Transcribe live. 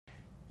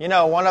You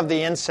know, one of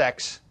the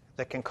insects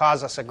that can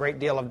cause us a great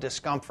deal of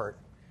discomfort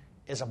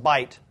is a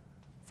bite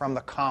from the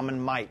common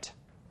mite.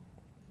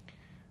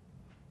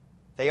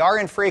 They are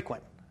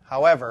infrequent.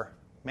 However,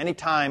 many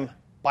times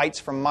bites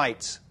from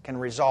mites can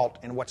result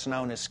in what's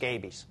known as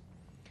scabies.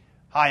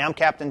 Hi, I'm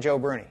Captain Joe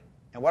Bruni,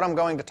 and what I'm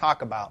going to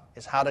talk about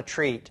is how to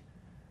treat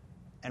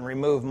and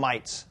remove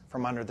mites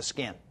from under the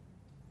skin.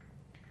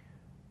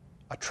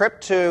 A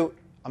trip to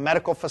a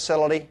medical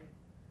facility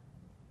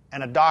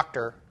and a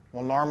doctor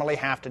will normally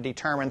have to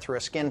determine through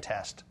a skin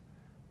test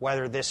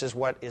whether this is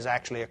what is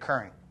actually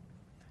occurring.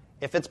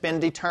 If it's been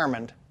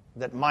determined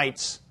that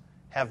mites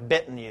have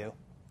bitten you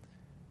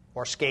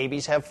or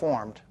scabies have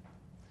formed,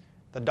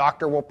 the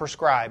doctor will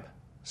prescribe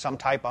some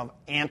type of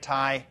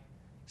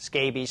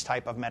anti-scabies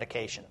type of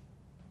medication.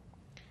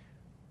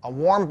 A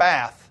warm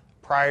bath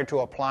prior to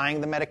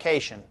applying the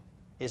medication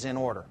is in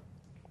order.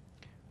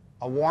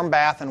 A warm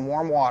bath in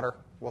warm water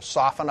will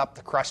soften up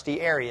the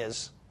crusty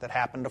areas that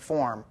happen to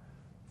form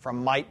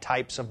from mite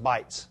types of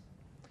bites.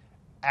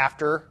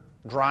 After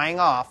drying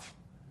off,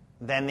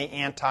 then the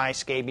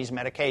anti-scabies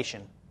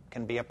medication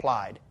can be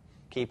applied,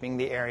 keeping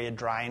the area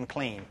dry and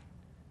clean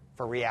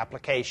for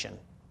reapplication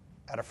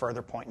at a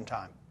further point in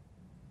time.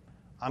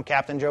 I'm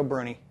Captain Joe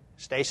Bruni.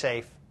 Stay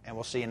safe, and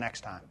we'll see you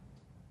next time.